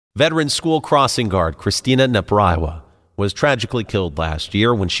Veteran school crossing guard Christina Nepraiwa was tragically killed last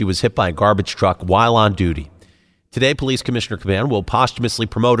year when she was hit by a garbage truck while on duty. Today, Police Commissioner Caban will posthumously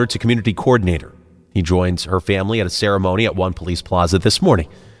promote her to community coordinator. He joins her family at a ceremony at One Police Plaza this morning.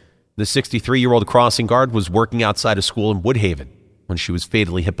 The 63-year-old crossing guard was working outside a school in Woodhaven when she was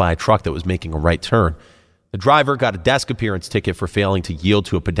fatally hit by a truck that was making a right turn. The driver got a desk appearance ticket for failing to yield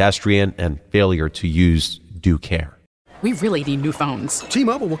to a pedestrian and failure to use due care. We really need new phones.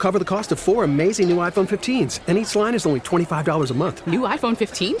 T-Mobile will cover the cost of 4 amazing new iPhone 15s, and each line is only $25 a month. New iPhone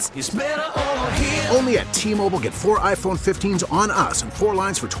 15s? It's better over here. Only at T-Mobile, get 4 iPhone 15s on us and 4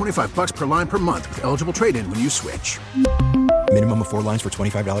 lines for $25 per line per month with eligible trade-in when you switch. Minimum of 4 lines for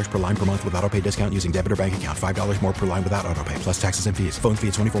 $25 per line per month with autopay discount using debit or bank account. $5 more per line without autopay, plus taxes and fees. Phone fee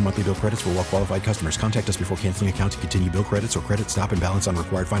at 24 monthly bill credits for well-qualified customers. Contact us before canceling account to continue bill credits or credit stop and balance on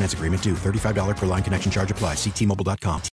required finance agreement due. $35 per line connection charge applies. See T-Mobile.com.